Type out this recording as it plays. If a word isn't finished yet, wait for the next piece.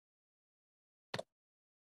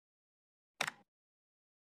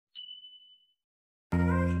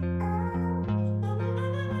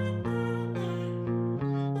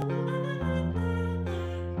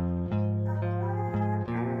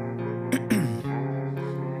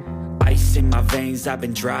my veins, I've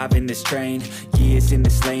been driving this train. Years in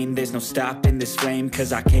this lane, there's no stopping this flame.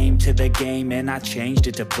 Cause I came to the game and I changed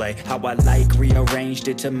it to play how I like, rearranged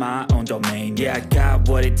it to my own domain. Yeah, I got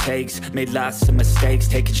what it takes, made lots of mistakes,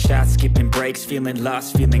 taking shots, skipping breaks, feeling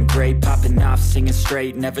lost, feeling great, popping off, singing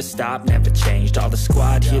straight, never stopped, never changed. All the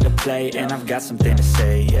squad here to play, and I've got something to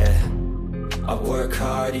say, yeah. I work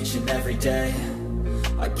hard each and every day,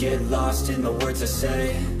 I get lost in the words I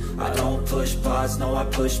say. I don't push pause, no I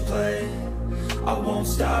push play. I won't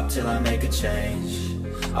stop till I make a change.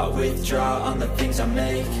 I withdraw on the things I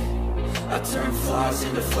make. I turn flaws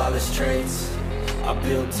into flawless traits. I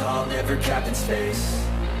build tall, never capped in space.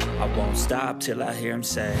 I won't stop till I hear him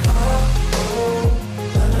say, oh, oh,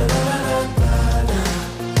 la, la, la, la, la.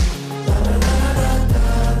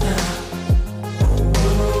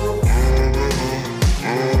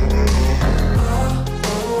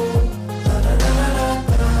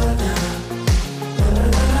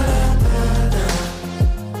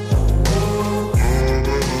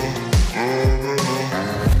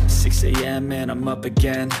 Man, I'm up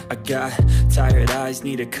again. I got tired eyes,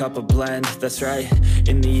 need a cup of blend. That's right,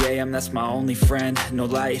 in the AM, that's my only friend. No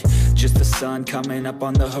light, just the sun coming up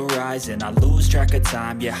on the horizon. I lose track of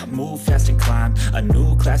time, yeah, I move fast and climb a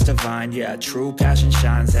new class divine, yeah, true passion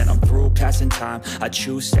shines. And I'm through passing time, I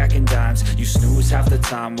choose stacking dimes. You snooze half the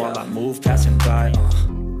time while I move passing by.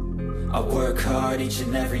 I work hard each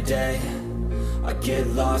and every day, I get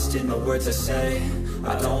lost in the words I say.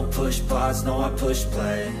 I don't push pause, no I push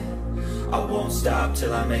play. I won't stop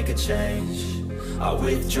till I make a change. I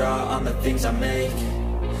withdraw on the things I make.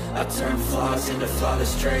 I turn flaws into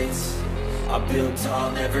flawless traits. I build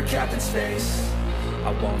tall, never capped in space.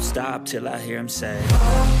 I won't stop till I hear him say, oh,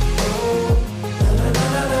 oh, la,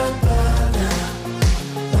 la, la, la, la.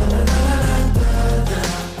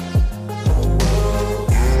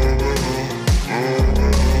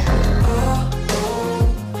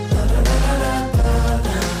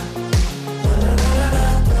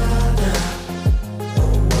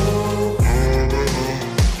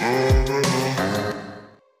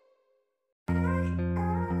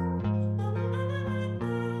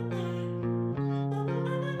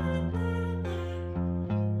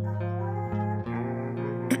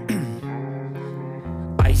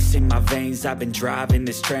 In my veins, I've been driving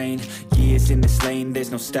this train. Years in this lane,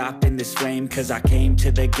 there's no stopping this flame. Cause I came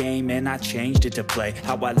to the game and I changed it to play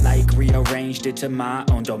how I like, rearranged it to my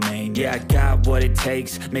own domain. Yeah, I got what it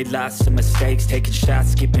takes, made lots of mistakes, taking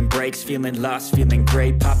shots, skipping breaks, feeling lost, feeling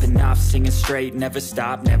great, popping off, singing straight, never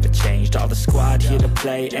stopped, never changed. All the squad here to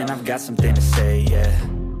play, and I've got something to say, yeah.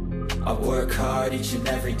 I work hard each and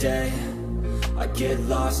every day, I get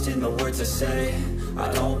lost in the words I say.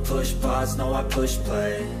 I don't push pause, no I push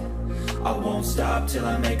play. I won't stop till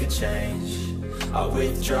I make a change. I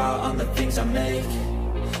withdraw on the things I make.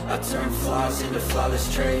 I turn flaws into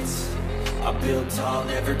flawless traits. I build tall,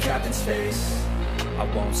 never capped in space. I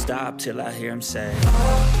won't stop till I hear him say,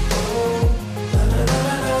 oh, oh, la, la, la,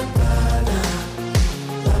 la, la.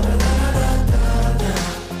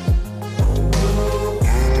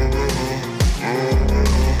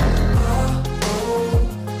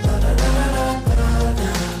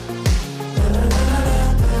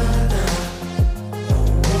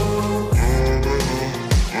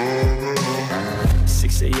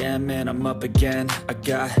 Man, I'm up again. I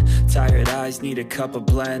got tired eyes, need a cup of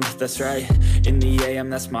blend. That's right, in the AM,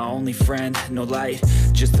 that's my only friend. No light,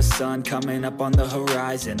 just the sun coming up on the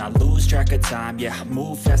horizon. I lose track of time, yeah, I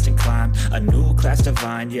move fast and climb a new class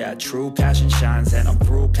divine, yeah, true passion shines. And I'm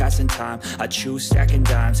through passing time, I choose stacking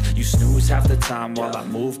dimes. You snooze half the time while I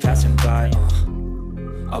move passing by.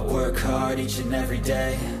 I work hard each and every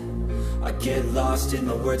day, I get lost in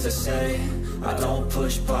the words I say. I don't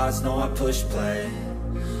push pause, no I push play.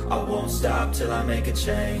 I won't stop till I make a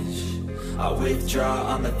change. I withdraw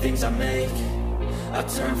on the things I make. I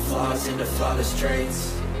turn flaws into flawless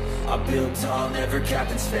traits. I build tall, never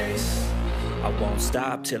capped in space. I won't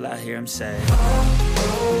stop till I hear him say, oh,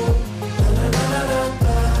 oh, la, la, la, la,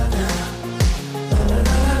 la.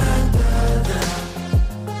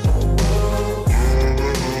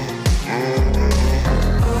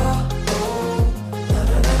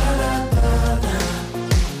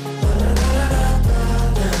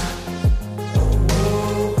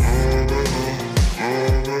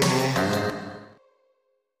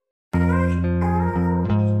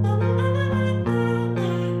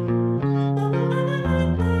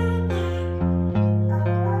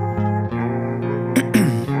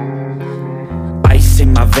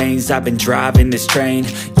 veins, I've been driving this train.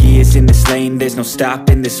 Years in this lane, there's no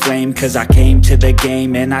stopping this flame. Cause I came to the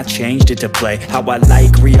game and I changed it to play how I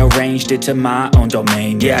like, rearranged it to my own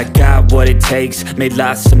domain. Yeah, I got what it takes, made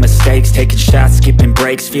lots of mistakes, taking shots, skipping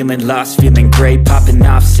breaks, feeling lost, feeling great, popping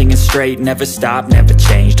off, singing straight, never stopped, never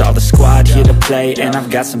changed. All the squad here to play, and I've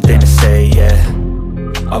got something to say, yeah.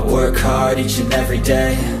 I work hard each and every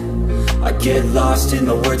day, I get lost in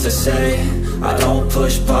the words I say. I don't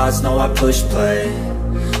push pause, no, I push play.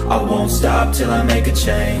 I won't stop till I make a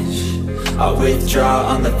change. I withdraw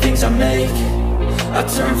on the things I make. I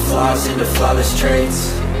turn flaws into flawless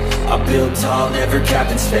traits. I build tall, never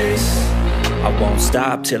capped in space. I won't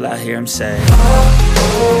stop till I hear him say, oh,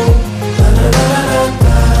 oh, la, la, la, la,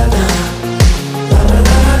 la, la.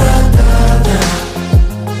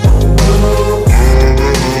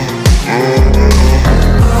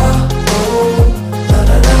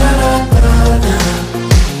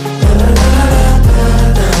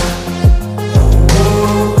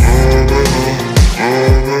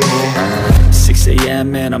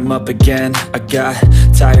 Man, I'm up again. I got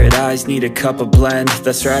tired eyes, need a cup of blend.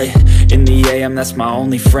 That's right, in the AM, that's my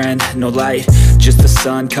only friend. No light, just the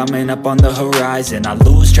sun coming up on the horizon. I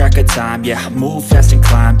lose track of time, yeah, I move fast and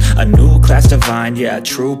climb a new class divine. Yeah,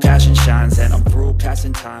 true passion shines, and I'm through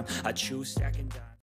passing time. I choose stacking down.